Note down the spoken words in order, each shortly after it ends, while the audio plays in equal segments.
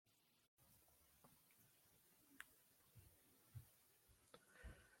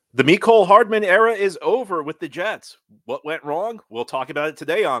The Mecole Hardman era is over with the Jets. What went wrong? We'll talk about it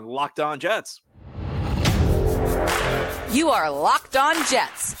today on Locked On Jets. You are Locked On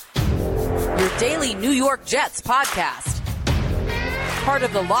Jets, your daily New York Jets podcast. Part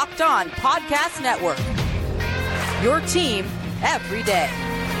of the Locked On Podcast Network, your team every day.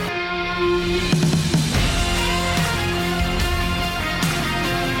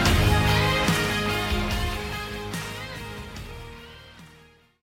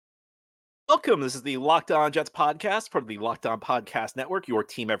 Welcome. This is the Locked On Jets podcast, part of the Locked On Podcast Network, your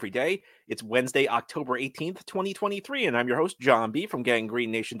team every day. It's Wednesday, October 18th, 2023, and I'm your host, John B. from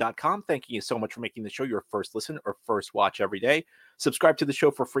GangGreenNation.com. Thanking you so much for making the show your first listen or first watch every day. Subscribe to the show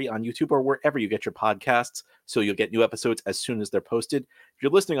for free on YouTube or wherever you get your podcasts so you'll get new episodes as soon as they're posted. If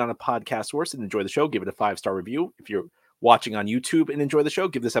you're listening on a podcast source and enjoy the show, give it a 5-star review. If you're watching on YouTube and enjoy the show,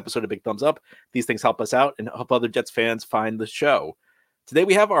 give this episode a big thumbs up. These things help us out and help other Jets fans find the show. Today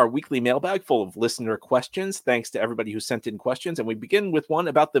we have our weekly mailbag full of listener questions. Thanks to everybody who sent in questions. And we begin with one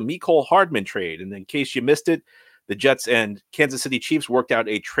about the Mecole Hardman trade. And in case you missed it, the Jets and Kansas City Chiefs worked out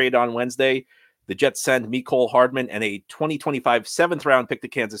a trade on Wednesday. The Jets send Mecole Hardman and a 2025 7th-round pick to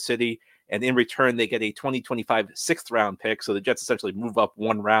Kansas City. And in return, they get a 2025 6th-round pick. So the Jets essentially move up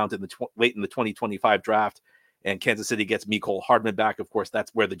one round in the late in the 2025 draft. And Kansas City gets Mecole Hardman back. Of course,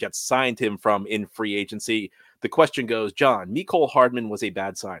 that's where the Jets signed him from in free agency. The question goes, John, Mecole Hardman was a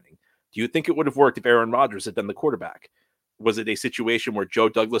bad signing. Do you think it would have worked if Aaron Rodgers had been the quarterback? Was it a situation where Joe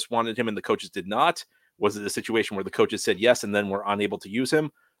Douglas wanted him and the coaches did not? Was it a situation where the coaches said yes and then were unable to use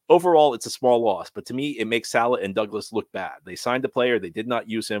him? Overall, it's a small loss. But to me, it makes Saleh and Douglas look bad. They signed a player. They did not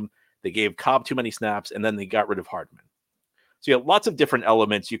use him. They gave Cobb too many snaps, and then they got rid of Hardman. So you have lots of different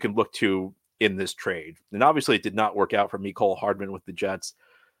elements you can look to in this trade. And obviously it did not work out for Mecole Hardman with the Jets.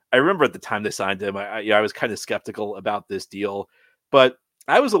 I remember at the time they signed him, I was kind of skeptical about this deal, but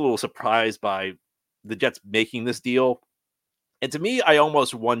I was a little surprised by the Jets making this deal. And to me, I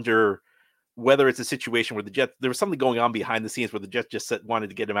almost wonder whether it's a situation where the Jets, there was something going on behind the scenes where the Jets just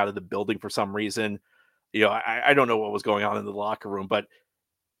wanted to get him out of the building for some reason. I don't know what was going on in the locker room, but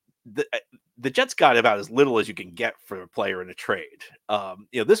the Jets got about as little as you can get for a player in a trade.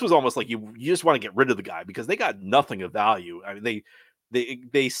 This was almost like you just want to get rid of the guy because they got nothing of value. I mean,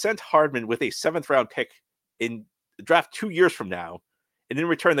 they sent Hardman with a 7th-round pick in the draft 2 years from now, and in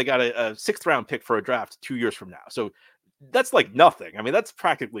return they got a 6th-round pick for a draft 2 years from now. So that's like nothing. I mean, that's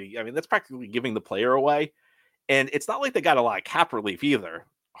practically giving the player away, and it's not like they got a lot of cap relief either.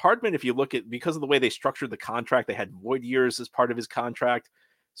 Hardman, if you look at, because of the way they structured the contract, they had void years as part of his contract.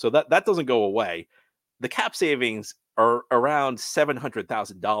 So that doesn't go away. The cap savings are around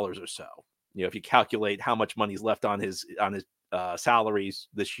 $700,000 or so. If you calculate how much money's left on his salaries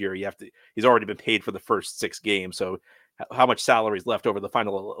this year, he's already been paid for the first 6 games. So how much salary is left over the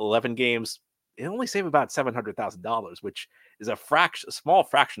final 11 games? It only save about $700,000, which is a small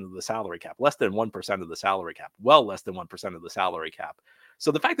fraction of the salary cap, less than 1% of the salary cap, well less than 1% of the salary cap.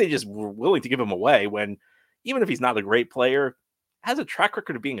 So the fact they just were willing to give him away when, even if he's not a great player, has a track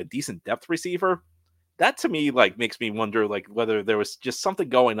record of being a decent depth receiver, that to me makes me wonder whether there was just something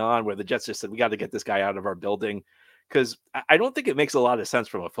going on where the Jets just said, we got to get this guy out of our building, because I don't think it makes a lot of sense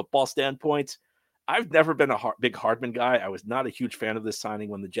from a football standpoint. I've never been a big Hardman guy. I was not a huge fan of this signing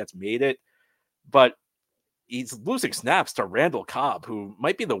when the Jets made it, but he's losing snaps to Randall Cobb, who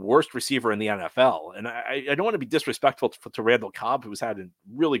might be the worst receiver in the NFL. And I don't want to be disrespectful to Randall Cobb, who's had a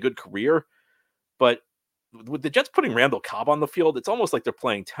really good career, but with the Jets putting Randall Cobb on the field, it's almost like they're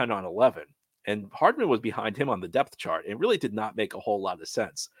playing 10 on 11. And Hardman was behind him on the depth chart. It really did not make a whole lot of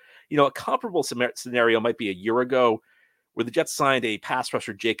sense. A comparable scenario might be a year ago where the Jets signed a pass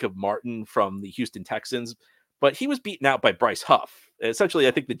rusher, Jacob Martin, from the Houston Texans, but he was beaten out by Bryce Huff. Essentially,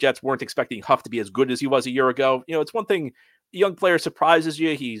 I think the Jets weren't expecting Huff to be as good as he was a year ago. It's one thing, a young player surprises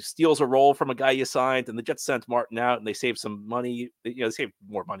you. He steals a role from a guy you signed, and the Jets sent Martin out, and they saved some money. They saved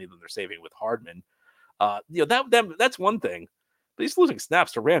more money than they're saving with Hardman. That's one thing, but he's losing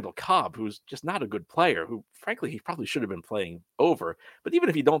snaps to Randall Cobb, who's just not a good player, who frankly he probably should have been playing over. But even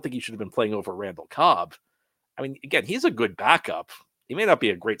if you don't think he should have been playing over Randall Cobb, I mean, again, he's a good backup. He may not be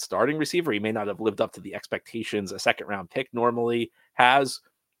a great starting receiver. He may not have lived up to the expectations a 2nd-round pick normally has,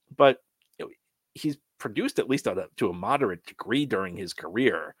 but he's produced at least to a moderate degree during his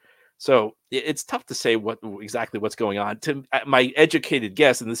career. So it's tough to say exactly what's going on. To my educated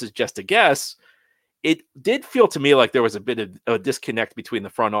guess, and this is just a guess, it did feel to me like there was a bit of a disconnect between the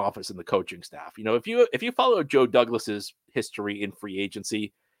front office and the coaching staff. If you follow Joe Douglas's history in free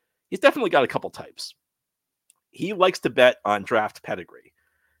agency, he's definitely got a couple types. He likes to bet on draft pedigree.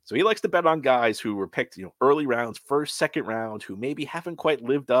 So he likes to bet on guys who were picked, early rounds, first, second round, who maybe haven't quite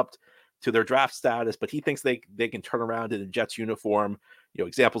lived up to their draft status, but he thinks they can turn around in a Jets uniform.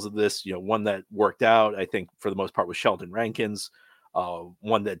 Examples of this, one that worked out, I think for the most part, was Sheldon Rankins.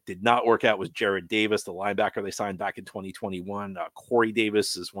 One that did not work out was Jared Davis, the linebacker they signed back in 2021. Corey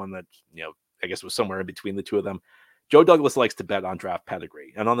Davis is one that, I guess was somewhere in between the two of them. Joe Douglas likes to bet on draft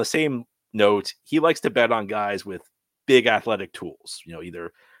pedigree. And on the same note, he likes to bet on guys with big athletic tools,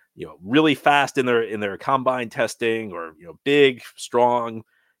 either, really fast in their combine testing, or, big, strong,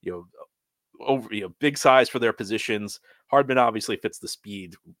 over, big size for their positions. Hardman obviously fits the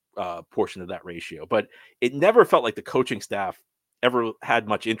speed portion of that ratio, but it never felt like the coaching staff ever had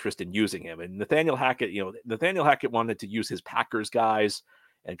much interest in using him. And Nathaniel Hackett wanted to use his Packers guys,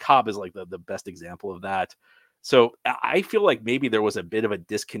 and Cobb is like the best example of that. So I feel like maybe there was a bit of a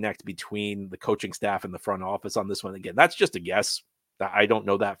disconnect between the coaching staff and the front office on this one. Again, that's just a guess. I don't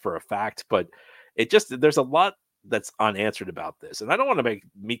know that for a fact, but there's a lot that's unanswered about this. And I don't want to make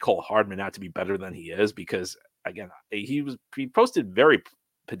Mecole Hardman out to be better than he is, because again, he posted very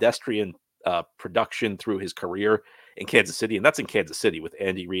pedestrian production through his career in Kansas City, and that's in Kansas City with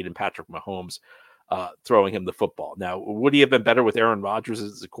Andy Reid and Patrick Mahomes throwing him the football. Now, would he have been better with Aaron Rodgers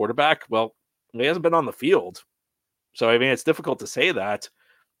as a quarterback? Well, he hasn't been on the field, so I mean, it's difficult to say that.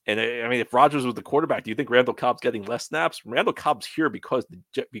 And I mean, if Rodgers was the quarterback, do you think Randall Cobb's getting less snaps? Randall Cobb's here because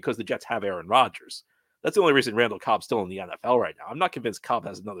the Jets have Aaron Rodgers. That's the only reason Randall Cobb's still in the NFL right now. I'm not convinced Cobb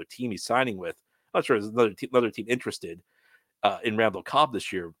has another team he's signing with. I'm not sure there's another team interested in Randall Cobb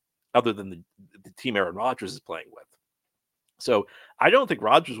this year, other than the team Aaron Rodgers is playing with. So I don't think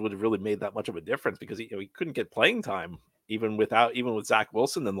Rodgers would have really made that much of a difference, because he couldn't get playing time even with Zach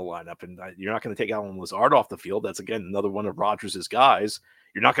Wilson in the lineup. And you're not going to take Alan Lazard off the field. That's, again, another one of Rodgers' guys.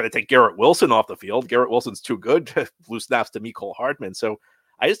 You're not going to take Garrett Wilson off the field. Garrett Wilson's too good to blue snaps to Mecole Hardman. So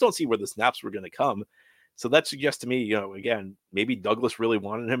I just don't see where the snaps were going to come. So that suggests to me, again, maybe Douglas really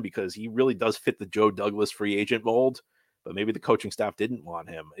wanted him because he really does fit the Joe Douglas free agent mold, but maybe the coaching staff didn't want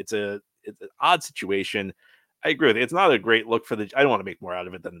him. It's an odd situation. I agree with you. It's not a great look for I don't want to make more out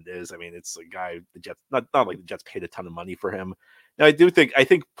of it than it is. I mean, it's a guy the Jets, not like the Jets paid a ton of money for him. Now, I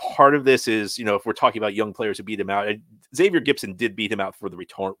think part of this is, if we're talking about young players who beat him out, Xavier Gipson did beat him out for the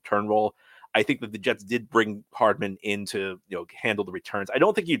return role. I think that the Jets did bring Hardman in to, handle the returns. I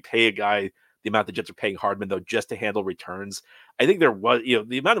don't think you'd pay a guy the amount the Jets are paying Hardman, though, just to handle returns. I think there was,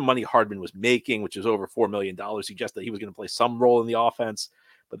 the amount of money Hardman was making, which is over $4 million, suggests that he was going to play some role in the offense,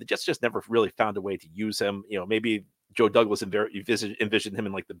 but the Jets just never really found a way to use him. Maybe Joe Douglas envisioned him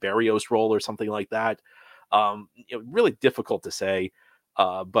in like the Berrios role or something like that. Really difficult to say,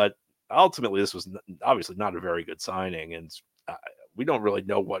 but ultimately this was obviously not a very good signing, and we don't really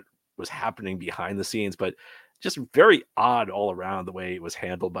know what was happening behind the scenes, but just very odd all around the way it was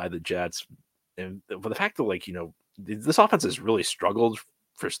handled by the Jets. And for the fact that, this offense has really struggled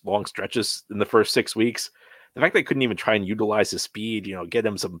for long stretches in the first 6 weeks. The fact they couldn't even try and utilize his speed, get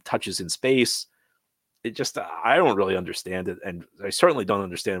him some touches in space. It just, I don't really understand it. And I certainly don't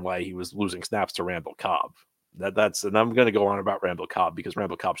understand why he was losing snaps to Randall Cobb. And I'm going to go on about Randall Cobb because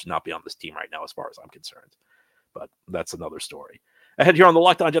Randall Cobb should not be on this team right now, as far as I'm concerned. But that's another story. Ahead here on the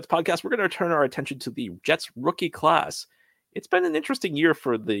Locked On Jets podcast, we're going to turn our attention to the Jets rookie class. It's been an interesting year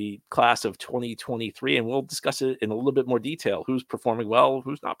for the class of 2023, and we'll discuss it in a little bit more detail. Who's performing well,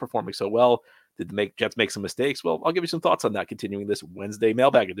 who's not performing so well? Did the Jets make some mistakes? Well, I'll give you some thoughts on that continuing this Wednesday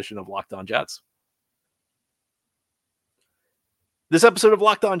mailbag edition of Locked On Jets. This episode of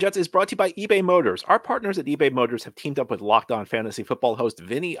Locked On Jets is brought to you by eBay Motors. Our partners at eBay Motors have teamed up with Locked On Fantasy Football host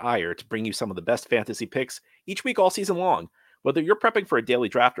Vinny Iyer to bring you some of the best fantasy picks each week all season long. Whether you're prepping for a daily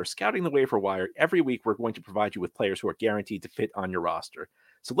draft or scouting the waiver wire, every week we're going to provide you with players who are guaranteed to fit on your roster.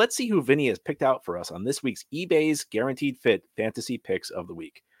 So let's see who Vinny has picked out for us on this week's eBay's Guaranteed Fit Fantasy Picks of the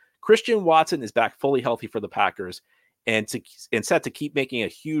Week. Christian Watson is back fully healthy for the Packers and set to keep making a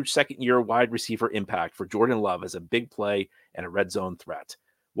huge second-year wide receiver impact for Jordan Love as a big play and a red zone threat.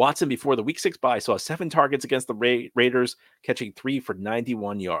 Watson, before the Week 6 bye, saw 7 targets against the Raiders, catching 3 for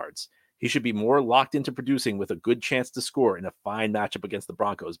 91 yards. He should be more locked into producing with a good chance to score in a fine matchup against the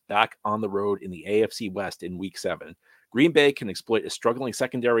Broncos back on the road in the AFC West in Week 7. Green Bay can exploit a struggling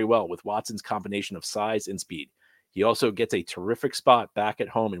secondary well with Watson's combination of size and speed. He also gets a terrific spot back at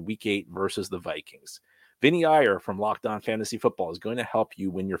home in Week 8 versus the Vikings. Vinny Iyer from Locked On Fantasy Football is going to help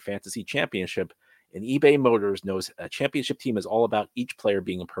you win your fantasy championship, and eBay Motors knows a championship team is all about each player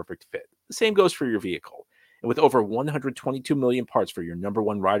being a perfect fit. The same goes for your vehicle. And with over 122 million parts for your number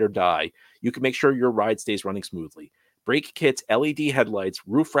one ride or die, you can make sure your ride stays running smoothly. Brake kits, LED headlights,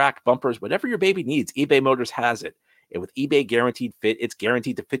 roof rack, bumpers, whatever your baby needs, eBay Motors has it. And with eBay Guaranteed Fit, it's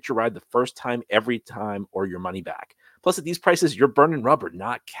guaranteed to fit your ride the first time, every time, or your money back. Plus, at these prices, you're burning rubber,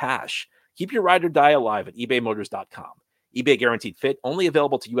 not cash. Keep your ride or die alive at ebaymotors.com. eBay Guaranteed Fit, only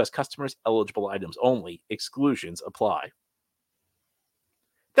available to U.S. customers, eligible items only. Exclusions apply.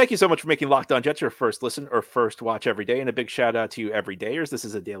 Thank you so much for making Locked On Jets your first listen or first watch every day. And a big shout out to you everydayers. This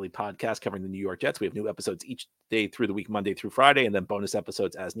is a daily podcast covering the New York Jets. We have new episodes each day through the week, Monday through Friday, and then bonus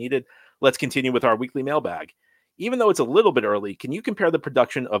episodes as needed. Let's continue with our weekly mailbag. Even though it's a little bit early, can you compare the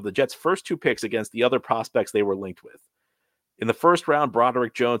production of the Jets' first two picks against the other prospects they were linked with? In the first round,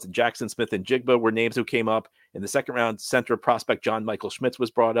 Broderick Jones and Jackson Smith-Njigba were names who came up. In the second round, center prospect John Michael Schmitz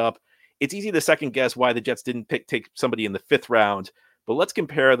was brought up. It's easy to second guess why the Jets didn't take somebody in the fifth round, but let's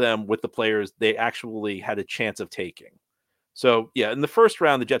compare them with the players they actually had a chance of taking. So, yeah, in the first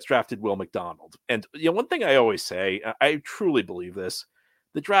round, the Jets drafted Will McDonald. And, one thing I always say, I truly believe this,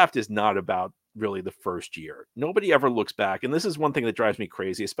 the draft is not about really the first year. Nobody ever looks back. And this is one thing that drives me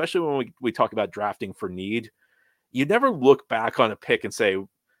crazy, especially when we talk about drafting for need. You never look back on a pick and say,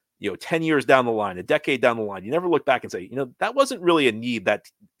 10 years down the line, a decade down the line, you never look back and say, that wasn't really a need that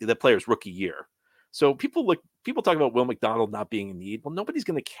the player's rookie year. So people talk about Will McDonald not being in need. Well, nobody's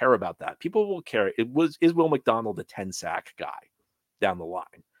going to care about that. People will care. Is Will McDonald a 10-sack guy down the line?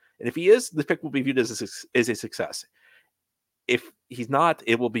 And if he is, the pick will be viewed as a success. If he's not,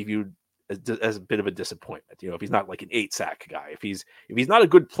 it will be viewed as a bit of a disappointment. If he's not like an 8-sack guy, if he's not a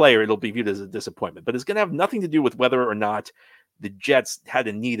good player, it'll be viewed as a disappointment. But it's going to have nothing to do with whether or not the Jets had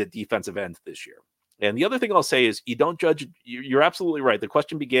a need at defensive end this year. And the other thing I'll say is you don't judge. You're absolutely right. The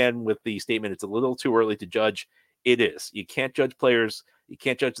question began with the statement, it's a little too early to judge. It is. You can't judge players. You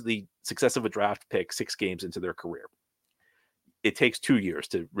can't judge the success of a draft pick 6 games into their career. It takes 2 years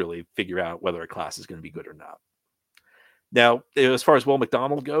to really figure out whether a class is going to be good or not. Now, as far as Will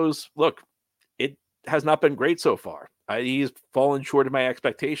McDonald goes, look, it has not been great so far. He's fallen short of my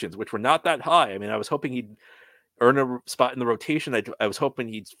expectations, which were not that high. I mean, I was hoping he'd earn a spot in the rotation. I was hoping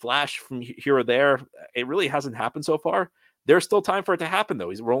he'd flash from here or there. It really hasn't happened so far. There's still time for it to happen,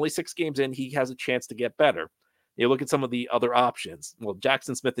 though. We're only 6 games in. He has a chance to get better. You look at some of the other options. Well,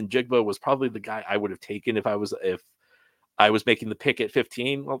 Jackson Smith-Njigba was probably the guy I would have taken if I was making the pick at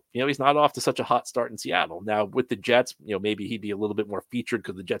 15. Well, he's not off to such a hot start in Seattle. Now with the Jets, maybe he'd be a little bit more featured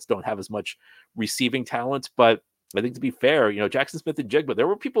because the Jets don't have as much receiving talent. But I think to be fair, Jackson Smith-Njigba, there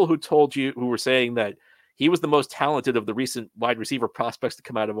were people who were saying that he was the most talented of the recent wide receiver prospects to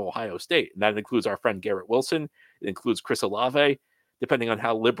come out of Ohio State. And that includes our friend Garrett Wilson. It includes Chris Olave. Depending on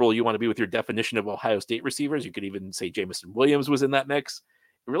how liberal you want to be with your definition of Ohio State receivers, you could even say Jameson Williams was in that mix.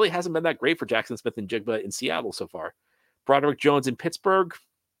 It really hasn't been that great for Jackson Smith-Njigba in Seattle so far. Broderick Jones in Pittsburgh,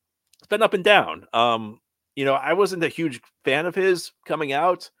 it's been up and down. I wasn't a huge fan of his coming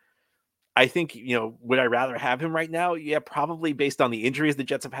out. I think, would I rather have him right now? Yeah, probably based on the injuries the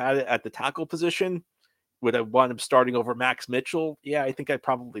Jets have had at the tackle position. Would I want him starting over Max Mitchell? Yeah, I think I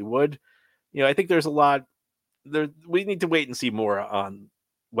probably would. I think there's a lot there. We need to wait and see more on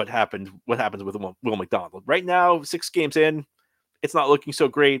what happens with Will McDonald. Right now, 6 games in, it's not looking so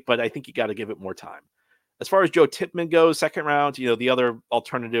great, but I think you got to give it more time. As far as Joe Tippmann goes, second round, the other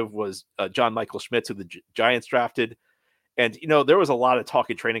alternative was John Michael Schmitz, who the Giants drafted. And, there was a lot of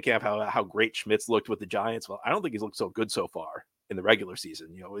talk in training camp how great Schmitz looked with the Giants. Well, I don't think he's looked so good so far in the regular season.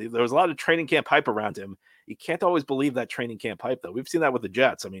 There was a lot of training camp hype around him. You can't always believe that training camp hype, though. We've seen that with the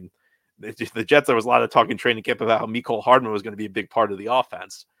Jets. I mean, the Jets, there was a lot of talk in training camp about how Mecole Hardman was going to be a big part of the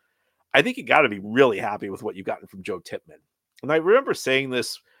offense. I think you got to be really happy with what you've gotten from Joe Tippmann. And I remember saying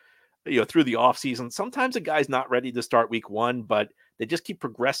this, through the offseason. Sometimes a guy's not ready to start week 1, but they just keep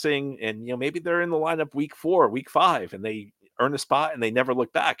progressing. And, maybe they're in the lineup week 4, week 5, and they earn a spot and they never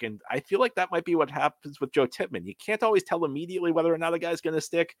look back. And I feel like that might be what happens with Joe Tippmann. You can't always tell immediately whether or not a guy's going to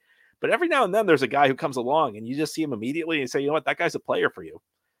stick, but every now and then there's a guy who comes along and you just see him immediately and say, that guy's a player for you.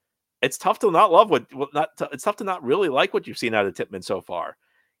 It's tough to not love it's tough to not really like what you've seen out of Tippmann so far.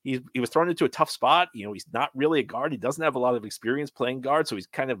 He was thrown into a tough spot. He's not really a guard. He doesn't have a lot of experience playing guard. So he's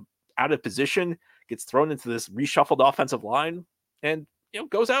kind of out of position, gets thrown into this reshuffled offensive line and,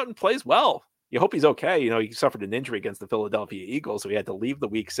 goes out and plays well. You hope he's okay. He suffered an injury against the Philadelphia Eagles, so he had to leave the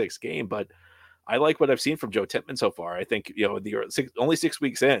week 6 game, but I like what I've seen from Joe Tippmann so far. I think, only 6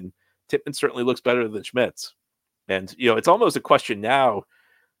 weeks in, Tippmann certainly looks better than Schmitz. And, it's almost a question now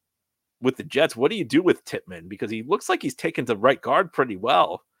with the Jets. What do you do with Tippmann? Because he looks like he's taken to right guard pretty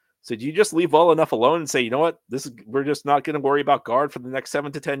well. So do you just leave well enough alone and say, we're just not going to worry about guard for the next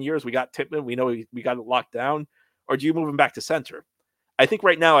 7 to 10 years. We got Tippmann. We know we got it locked down. Or do you move him back to center? I think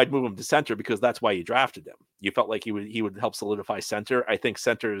right now I'd move him to center because that's why you drafted him. You felt like he would help solidify center. I think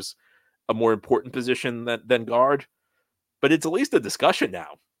center's a more important position than guard. but it's at least a discussion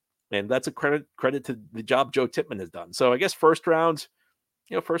now. And that's a credit to the job Joe Tippmann has done. So I guess first round,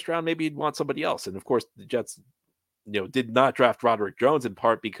 maybe you'd want somebody else. And of course, the Jets, did not draft Roderick Jones in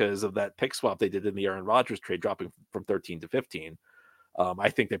part because of that pick swap they did in the Aaron Rodgers trade, dropping from 13 to 15. I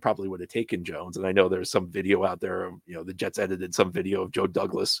think they probably would have taken Jones. And I know there's some video out there of, the Jets edited some video of Joe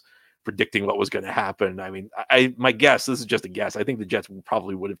Douglas predicting what was going to happen. I mean, my guess, this is just a guess, I think the Jets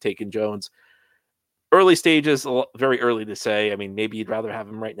probably would have taken Jones. Early stages, very early to say. I mean, maybe you'd rather have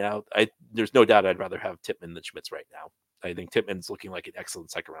him right now. There's no doubt I'd rather have Tippmann than Schmitz right now. I think Tippmann's looking like an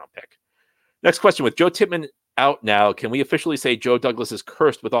excellent second-round pick. Next question. With Joe Tippmann out now, can we officially say Joe Douglas is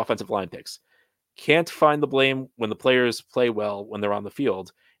cursed with offensive line picks? Can't find the blame when the players play well when they're on the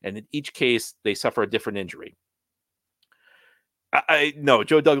field, and in each case, they suffer a different injury. No,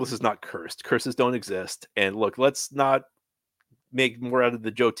 Joe Douglas is not cursed. Curses don't exist. And look, let's not make more out of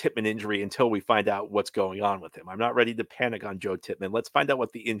the Joe Tippmann injury until we find out what's going on with him. I'm not ready to panic on Joe Tippmann. Let's find out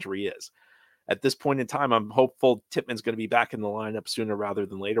what the injury is. At this point in time, I'm hopeful Tippmann's going to be back in the lineup sooner rather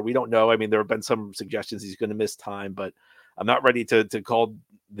than later. We don't know. I mean, there have been some suggestions he's going to miss time, but I'm not ready to call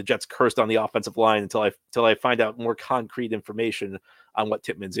the Jets cursed on the offensive line until I find out more concrete information on what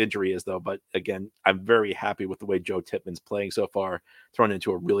Tippmann's injury is, though. But again, I'm very happy with the way Joe Tippmann's playing so far, thrown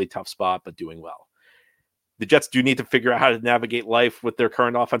into a really tough spot, but doing well. The Jets do need to figure out how to navigate life with their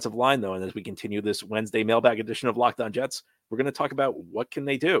current offensive line, though. And as we continue this Wednesday mailbag edition of Locked On Jets, we're going to talk about what can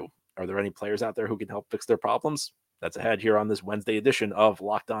they do. Are there any players out there who can help fix their problems? That's ahead here on this Wednesday edition of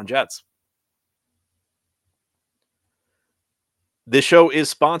Locked On Jets. This show is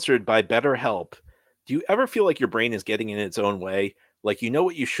sponsored by BetterHelp. Do you ever feel like your brain is getting in its own way? Like you know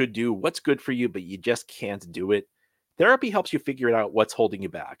what you should do, what's good for you, but you just can't do it? Therapy helps you figure out what's holding you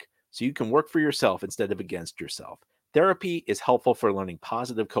back, so you can work for yourself instead of against yourself. Therapy is helpful for learning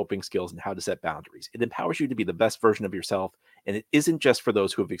positive coping skills and how to set boundaries. It empowers you to be the best version of yourself, and it isn't just for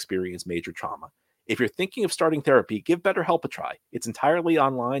those who have experienced major trauma. If you're thinking of starting therapy, give BetterHelp a try. It's entirely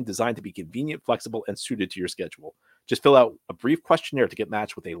online, designed to be convenient, flexible, and suited to your schedule. Just fill out a brief questionnaire to get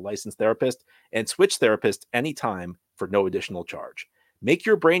matched with a licensed therapist and switch therapists anytime for no additional charge. Make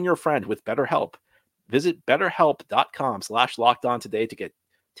your brain your friend with BetterHelp. Visit betterhelp.com/lockedon today to get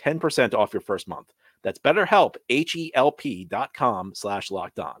 10% off your first month. That's BetterHelp,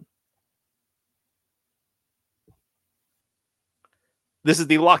 HELP.com/lockedon. This is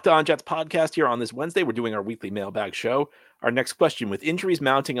the Locked On Jets podcast here on this Wednesday. We're doing our weekly mailbag show. Our next question: with injuries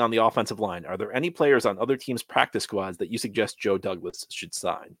mounting on the offensive line, are there any players on other teams' practice squads that you suggest Joe Douglas should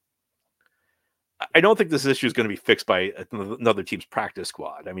sign? I don't think this issue is going to be fixed by another team's practice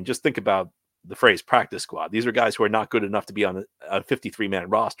squad. I mean, just think about the phrase practice squad. These are guys who are not good enough to be on a 53-man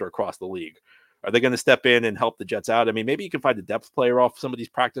roster across the league. Are they going to step in and help the Jets out? I mean, maybe you can find a depth player off somebody's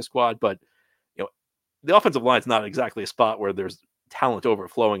practice squad, but the offensive line is not exactly a spot where there's talent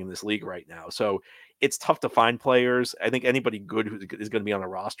overflowing in this league right now. So it's tough to find players. I think anybody good who is going to be on a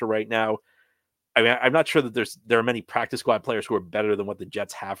roster right now. I mean, I'm not sure that there are many practice squad players who are better than what the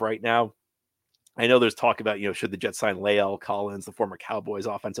Jets have right now. I know there's talk about, should the Jets sign Lael Collins, the former Cowboys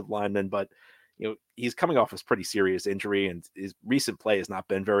offensive lineman, but he's coming off a pretty serious injury and his recent play has not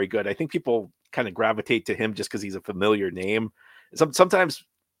been very good. I think people kind of gravitate to him just because he's a familiar name. Sometimes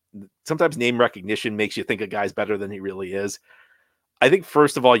name recognition makes you think a guy's better than he really is. I think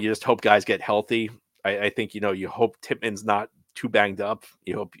first of all, you just hope guys get healthy. I think, you hope Tippmann's not too banged up.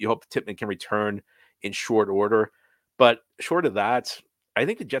 You hope Tippmann can return in short order. But short of that, I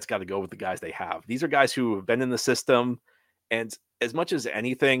think the Jets got to go with the guys they have. These are guys who have been in the system. And as much as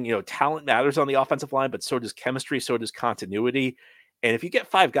anything, talent matters on the offensive line, but so does chemistry, so does continuity. And if you get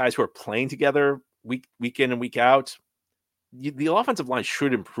 5 guys who are playing together week in and week out, the offensive line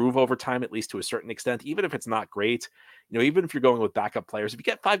should improve over time, at least to a certain extent, even if it's not great. Even if you're going with backup players, if you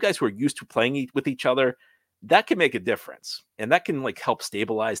get 5 guys who are used to playing with each other, that can make a difference. And that can help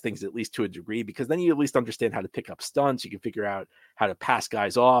stabilize things at least to a degree, because then you at least understand how to pick up stunts. You can figure out how to pass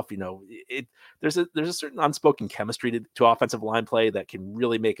guys off. There's a certain unspoken chemistry to offensive line play that can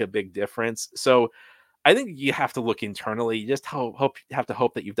really make a big difference. So I think you have to look internally. You just have to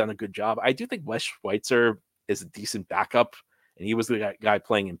hope that you've done a good job. I do think Wes Schweitzer is a decent backup, and he was the guy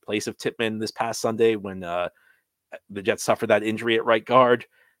playing in place of Tippmann this past Sunday when the Jets suffered that injury at right guard.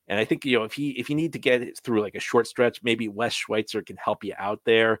 And I think, if you need to get it through a short stretch, maybe Wes Schweitzer can help you out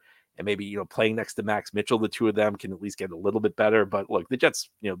there. And maybe, playing next to Max Mitchell, the two of them can at least get a little bit better. But look, the Jets,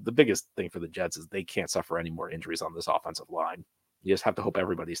 the biggest thing for the Jets is they can't suffer any more injuries on this offensive line. You just have to hope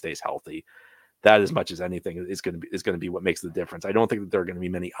everybody stays healthy. That, as much as anything, is going to be what makes the difference. I don't think that there are going to be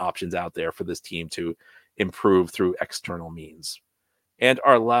many options out there for this team to improve through external means. And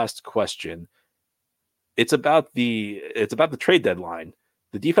our last question: It's about the trade deadline.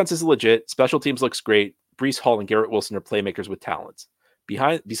 The defense is legit. Special teams looks great. Brees Hall and Garrett Wilson are playmakers with talents.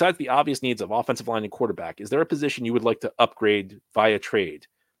 Besides the obvious needs of offensive line and quarterback, is there a position you would like to upgrade via trade?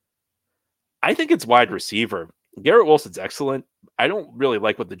 I think it's wide receiver. Garrett Wilson's excellent. I don't really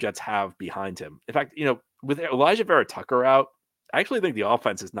like what the Jets have behind him. In fact, with Elijah Vera Tucker out, I actually think the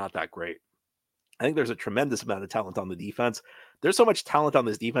offense is not that great. I think there's a tremendous amount of talent on the defense. There's so much talent on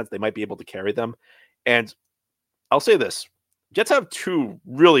this defense, they might be able to carry them. And I'll say this: Jets have two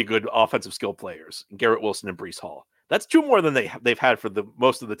really good offensive skill players, Garrett Wilson and Brees Hall. That's two more than they've had for the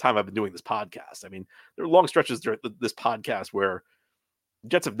most of the time I've been doing this podcast. I mean, there are long stretches during this podcast where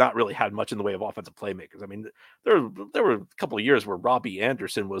Jets have not really had much in the way of offensive playmakers. I mean, there were a couple of years where Robbie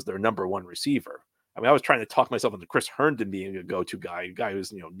Anderson was their number one receiver. I mean, I was trying to talk myself into Chris Herndon being a go-to guy, a guy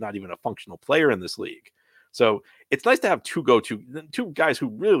who's not even a functional player in this league. So it's nice to have two guys who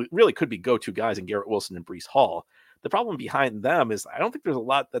really could be go-to guys in Garrett Wilson and Brees Hall. The problem behind them is I don't think there's a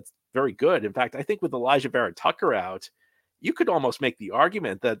lot that's very good. In fact, I think with Elijah Vera Tucker out, you could almost make the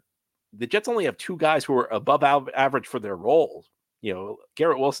argument that the Jets only have two guys who are above average for their roles.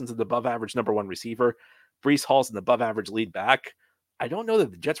 Garrett Wilson's an above average number one receiver. Brees Hall's an above average lead back. I don't know that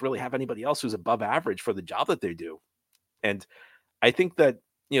the Jets really have anybody else who's above average for the job that they do. And I think that,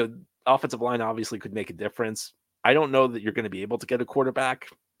 offensive line obviously could make a difference. I don't know that you're going to be able to get a quarterback.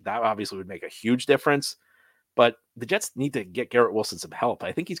 That obviously would make a huge difference. But the Jets need to get Garrett Wilson some help.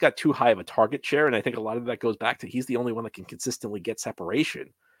 I think he's got too high of a target share, and I think a lot of that goes back to he's the only one that can consistently get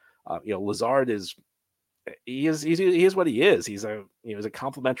separation. Lazard is what he is. He's a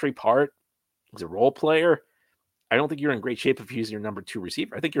complementary part. He's a role player. I don't think you're in great shape if he's your number two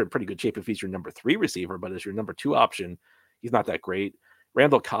receiver. I think you're in pretty good shape if he's your number three receiver, but as your number two option, he's not that great.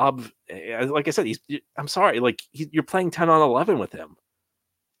 Randall Cobb, like I said, I'm sorry, you're playing 10 on 11 with him.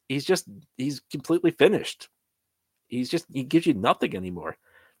 He's completely finished. He gives you nothing anymore.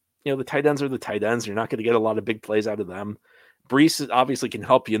 The tight ends are the tight ends. You're not going to get a lot of big plays out of them. Brees obviously can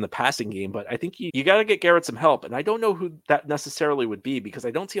help you in the passing game, but I think you got to get Garrett some help. And I don't know who that necessarily would be because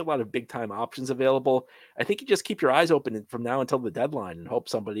I don't see a lot of big time options available. I think you just keep your eyes open from now until the deadline and hope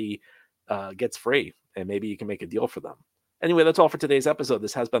somebody gets free and maybe you can make a deal for them. Anyway, that's all for today's episode.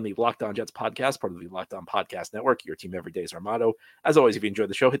 This has been the Locked On Jets podcast, part of the Locked On Podcast Network. Your team every day is our motto. As always, if you enjoyed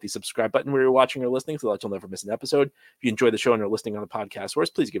the show, hit the subscribe button where you're watching or listening so that you'll never miss an episode. If you enjoy the show and are listening on the podcast source,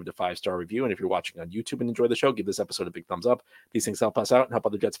 please give it a 5-star review. And if you're watching on YouTube and enjoy the show, give this episode a big thumbs up. These things help us out and help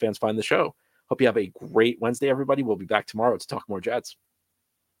other Jets fans find the show. Hope you have a great Wednesday, everybody. We'll be back tomorrow to talk more Jets.